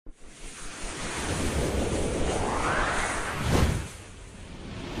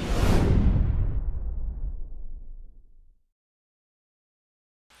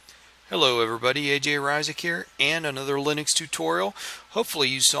Hello everybody, AJ Ryzik here, and another Linux tutorial. Hopefully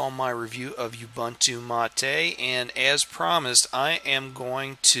you saw my review of Ubuntu Mate, and as promised, I am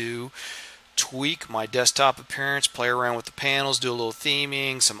going to tweak my desktop appearance, play around with the panels, do a little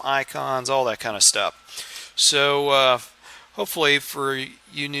theming, some icons, all that kind of stuff. So hopefully for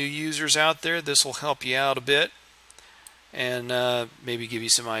you new users out there, this will help you out a bit, and maybe give you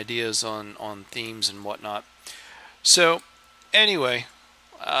some ideas on themes and whatnot. So anyway,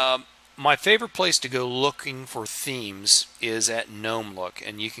 my favorite place to go looking for themes is at Gnome Look,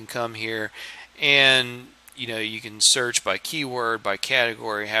 and you can come here and you can search by keyword, by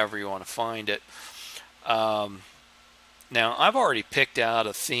category, however you want to find it. Now I've already picked out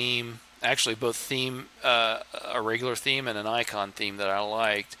a theme, actually both theme, a regular theme and an icon theme that I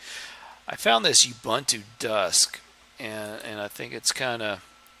liked. I found this Ubuntu Dusk, and I think it's kind of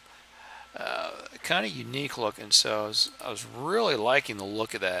unique looking, so I was really liking the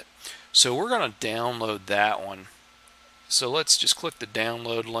look of that. So we're going to download that one. So let's just click the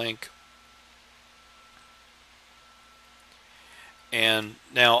download link. And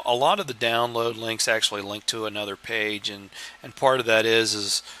now a lot of the download links actually link to another page, and part of that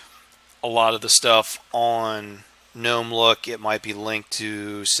is a lot of the stuff on Gnome Look, it might be linked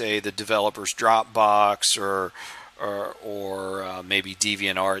to, say, the developer's Dropbox or maybe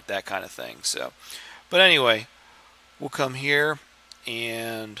DeviantArt, that kind of thing. So, but anyway, we'll come here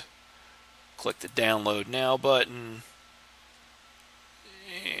and click the download now button,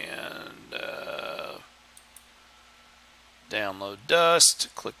 and download Dust,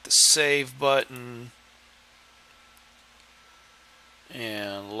 click the save button,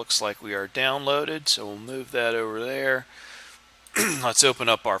 and looks like we are downloaded, so we'll move that over there. Let's open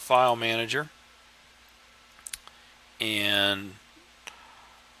up our file manager, and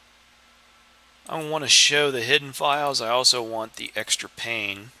I want to show the hidden files. I also want the extra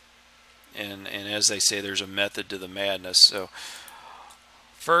pane, and as they say, there's a method to the madness. So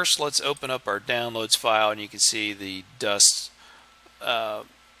first, let's open up our downloads file, and you can see the Dust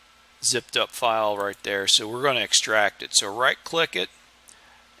zipped up file right there. So we're going to extract it. So right click it,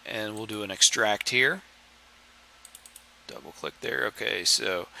 and we'll do an extract here. Double click there. Okay,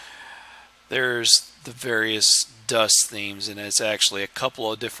 so there's the various Dust themes, and it's actually a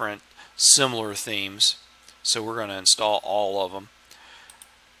couple of different similar themes. So we're going to install all of them.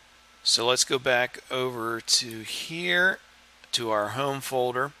 So let's go back over to here, to our home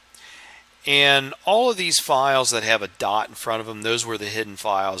folder, and all of these files that have a dot in front of them, those were the hidden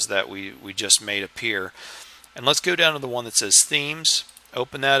files that we just made appear. And let's go down to the one that says themes,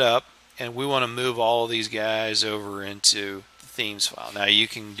 open that up, and we want to move all of these guys over into the themes file. Now you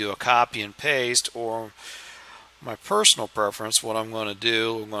can do a copy and paste, or my personal preference, what I'm going to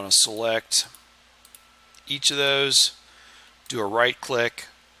do, I'm going to select each of those, do a right click,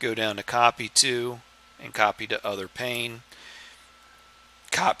 go down to copy to, and copy to other pane.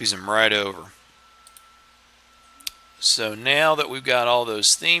 Copies them right over. So now that we've got all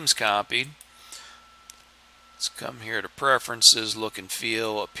those themes copied, let's come here to preferences, look and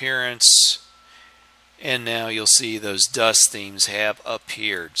feel, appearance, and now you'll see those Dust themes have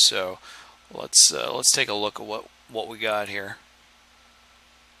appeared. So let's take a look at what we got here.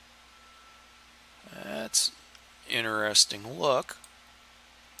 That's interesting look.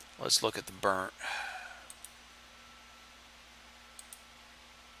 Let's look at the burnt.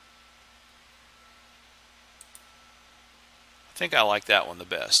 I think I like that one the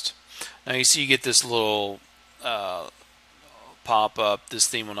best. Now you see you get this little pop-up. This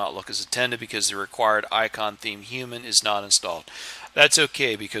theme will not look as intended because the required icon theme human is not installed. That's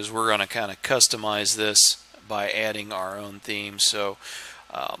okay, because we're going to kind of customize this by adding our own theme. So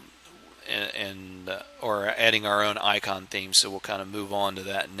or adding our own icon theme, so we'll kind of move on to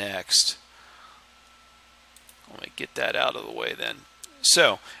that next. Let me get that out of the way then.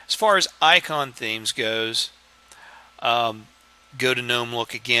 So as far as icon themes goes, go to Gnome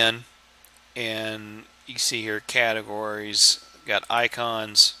Look again, and you see here categories, got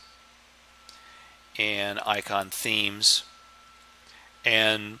icons and icon themes,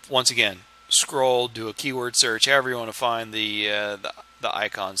 and once again scroll, do a keyword search, however you want to find the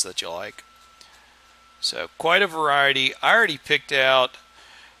icons that you like. So quite a variety. I already picked out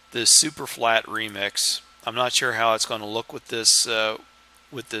this super flat remix. I'm not sure how it's going to look with this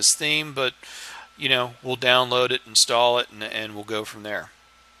theme, but we'll download it, install it, and we'll go from there.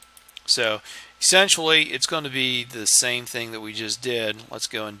 So essentially it's going to be the same thing that we just did. Let's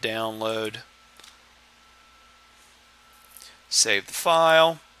go and download, save the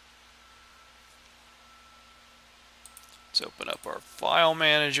file. Let's open up our file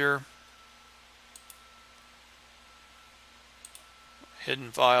manager.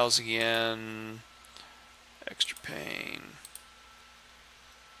 hidden files again, extra pane,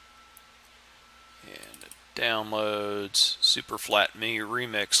 and it downloads super flat MIDI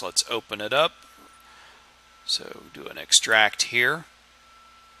remix. Let's open it up. So do an extract here.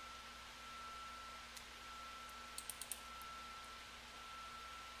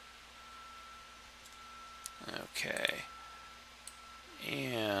 Okay.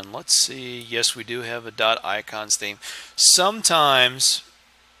 And let's see, yes, we do have a .icons theme. Sometimes,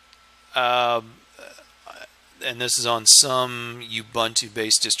 and this is on some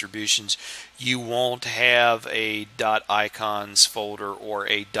Ubuntu-based distributions, you won't have a .icons folder or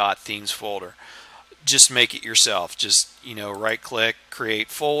a .themes folder. Just make it yourself. Just, right-click, create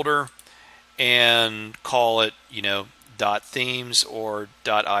folder, and call it, .themes or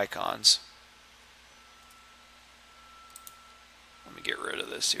 .icons. Get rid of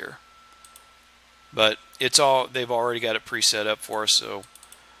this here, but it's all, they've already got it preset up for us, so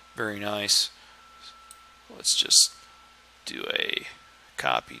very nice. Let's just do a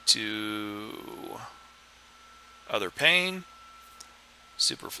copy to other pane.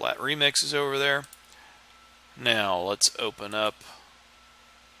 Super flat remix is over there. Now let's open up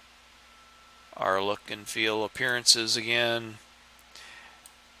our look and feel appearances again.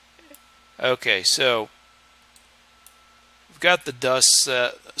 Okay, so got the dust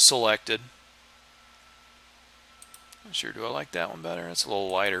selected. Not sure, do I like that one better? It's a little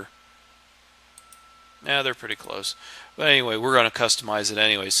lighter. Yeah, they're pretty close. But anyway, we're going to customize it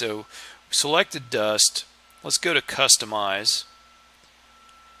anyway. So we selected dust. Let's go to customize.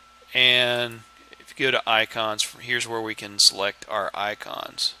 And if you go to icons, here's where we can select our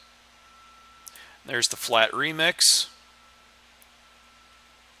icons. There's the flat remix.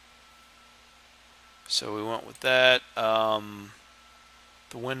 So we went with that.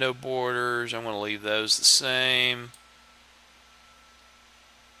 The window borders, I'm going to leave those the same.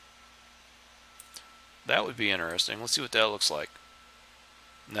 That would be interesting. Let's see what that looks like.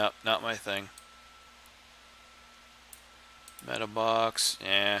 Nope, not my thing. Meta box,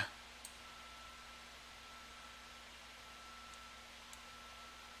 yeah.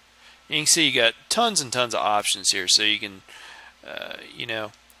 You can see you got tons and tons of options here, so you can,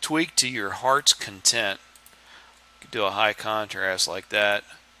 tweak to your heart's content. You could do a high contrast like that.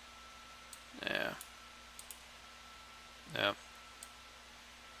 Yeah. Yep.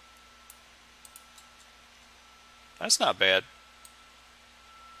 That's not bad.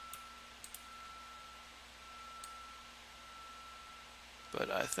 But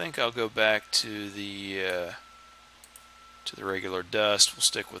I think I'll go back to the regular dust. We'll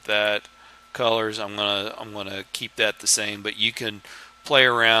stick with that. Colors, I'm gonna keep that the same, but you can play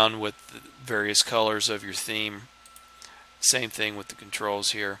around with the various colors of your theme. Same thing with the controls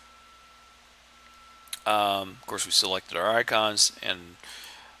here. Of course, we selected our icons, and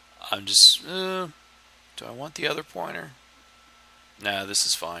I'm just, do I want the other pointer? Nah, this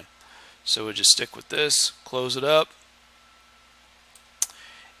is fine. So we'll just stick with this, close it up,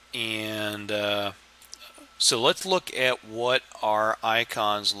 and so let's look at what our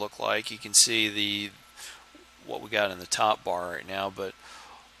icons look like. You can see what we got in the top bar right now, but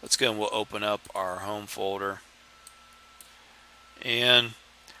let's go and we'll open up our home folder. And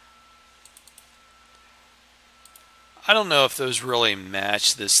I don't know if those really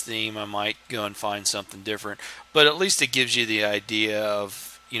match this theme. I might go and find something different, but at least it gives you the idea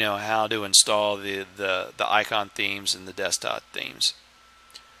of how to install the icon themes and the desktop themes.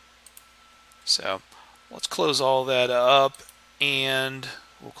 So let's close all that up, and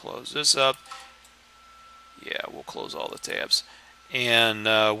we'll close this up. Yeah, we'll close all the tabs, and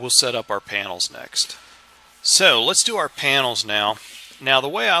we'll set up our panels next. So let's do our panels now. Now the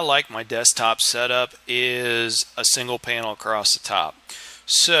way I like my desktop setup is a single panel across the top.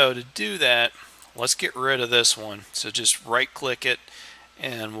 So to do that, let's get rid of this one. So just right click it,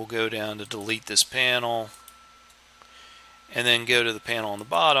 and we'll go down to delete this panel, and then go to the panel on the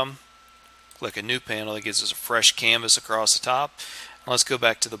bottom, click a new panel that gives us a fresh canvas across the top. Let's go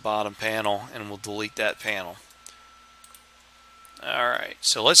back to the bottom panel, and we'll delete that panel. Alright,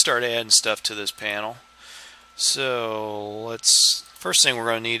 so let's start adding stuff to this panel. So first thing we're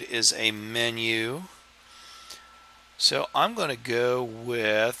going to need is a menu. So I'm going to go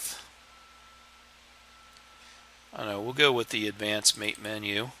with, we'll go with the Advanced Mate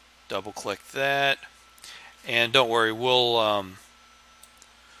menu. Double click that, and don't worry, we'll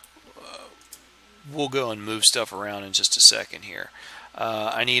go and move stuff around in just a second here.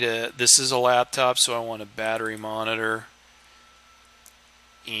 This is a laptop, so I want a battery monitor,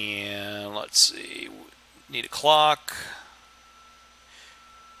 and let's see, need a clock,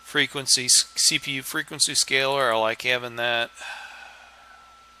 frequency, CPU frequency scaler, I like having that.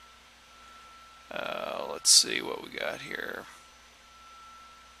 Let's see what we got here.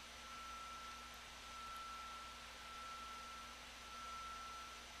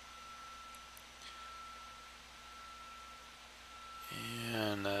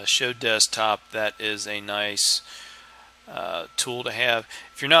 And show desktop, that is a nice tool to have.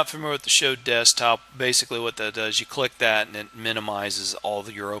 If you're not familiar with the show desktop, basically what that does, you click that and it minimizes all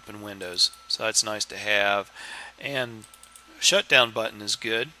of your open windows. So that's nice to have. And shutdown button is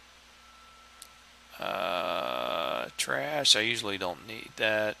good. Trash, I usually don't need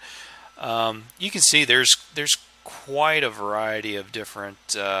that. You can see there's quite a variety of different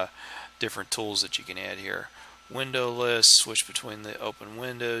tools that you can add here. Window list, switch between the open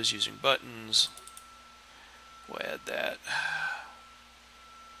windows using buttons. We'll add that.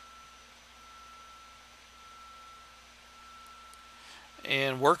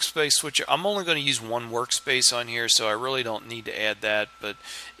 And workspace switcher, I'm only going to use one workspace on here, so I really don't need to add that, but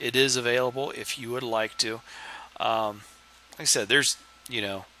it is available if you would like to. Like I said, there's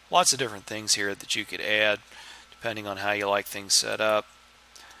lots of different things here that you could add depending on how you like things set up.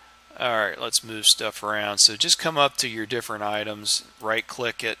 Alright, let's move stuff around. So just come up to your different items, right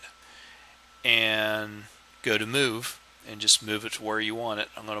click it, and go to move, and just move it to where you want it.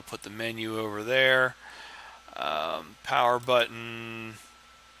 I'm going to put the menu over there. Power button,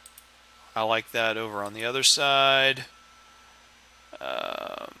 I like that over on the other side.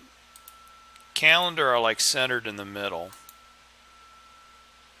 Calendar I like centered in the middle.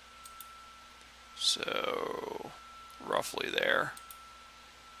 So roughly there.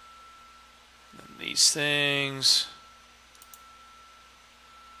 And these things,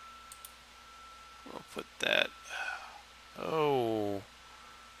 we'll put that, oh,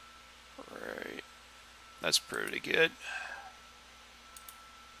 right, that's pretty good.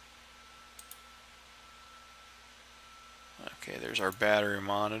 Okay, there's our battery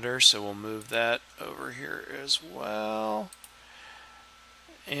monitor, so we'll move that over here as well.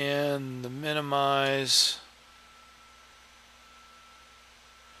 And the minimize,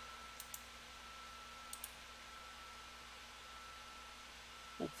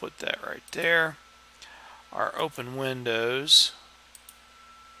 we'll put that right there. Our open windows,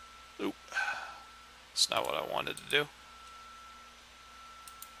 oop, that's not what I wanted to do.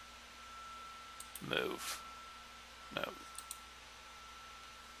 Move, no.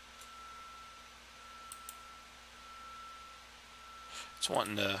 It's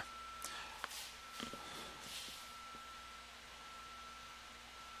wanting to,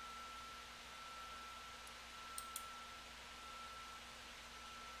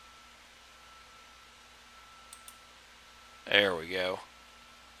 there we go.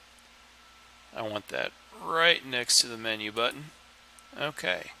 I want that right next to the menu button.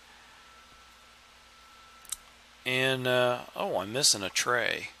 Okay. And oh, I'm missing a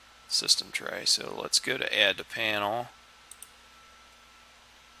tray, system tray. So let's go to add to panel.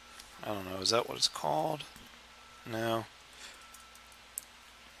 I don't know, is that what it's called? No.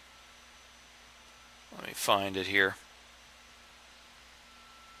 Let me find it here.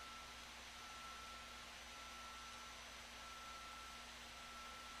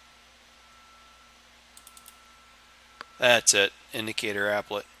 That's it, indicator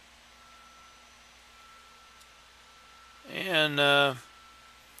applet. And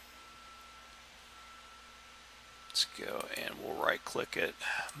let's go and we'll right click it,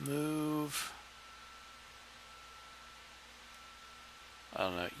 move. I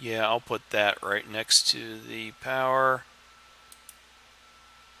don't know, yeah, I'll put that right next to the power.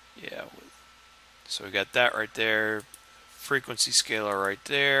 Yeah, so we got that right there, frequency scaler right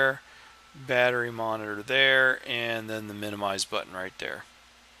there, battery monitor there, and then the minimize button right there.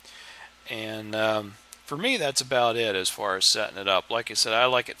 And for me, that's about it as far as setting it up. Like I said, I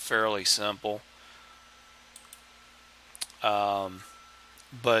like it fairly simple.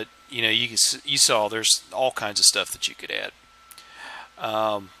 But you saw there's all kinds of stuff that you could add.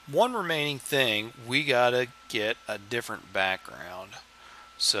 One remaining thing, we gotta get a different background.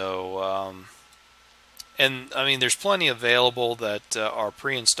 So and I mean there's plenty available that are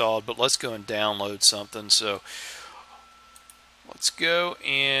pre-installed, but let's go and download something. So let's go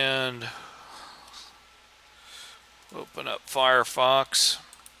and open up Firefox.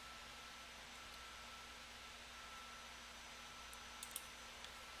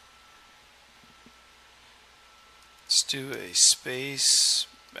 Let's do a space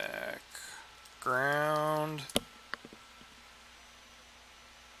background.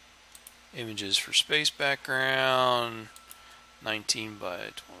 Images for space background, 19 by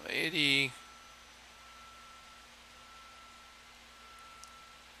 1280.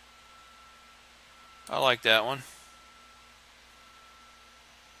 I like that one.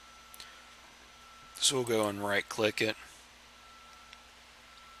 So we'll go and right click it,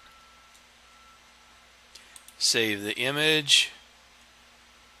 save the image,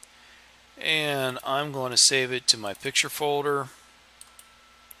 and I'm going to save it to my picture folder.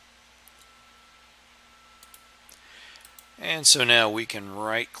 And so now we can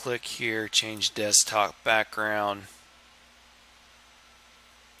right click here, change desktop background,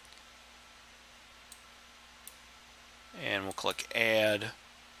 and we'll click add,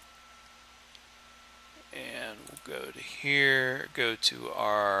 and we'll go to here, we'll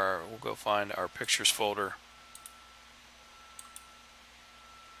go find our pictures folder,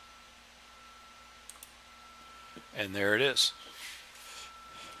 and there it is.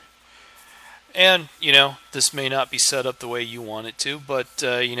 And you know, this may not be set up the way you want it to, but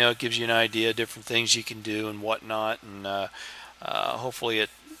you know, it gives you an idea of different things you can do and whatnot, and hopefully it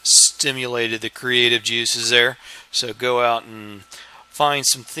stimulated the creative juices there. So go out and find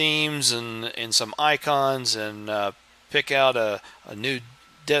some themes and some icons, and pick out a new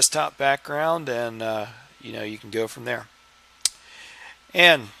desktop background, and you know, you can go from there.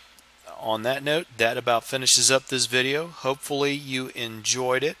 And on that note, that about finishes up this video. Hopefully you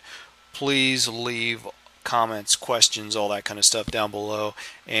enjoyed it. Please leave comments, questions, all that kind of stuff down below,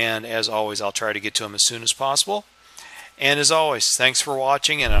 and as always, I'll try to get to them as soon as possible. And as always, thanks for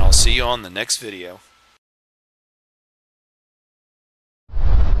watching, and I'll see you on the next video.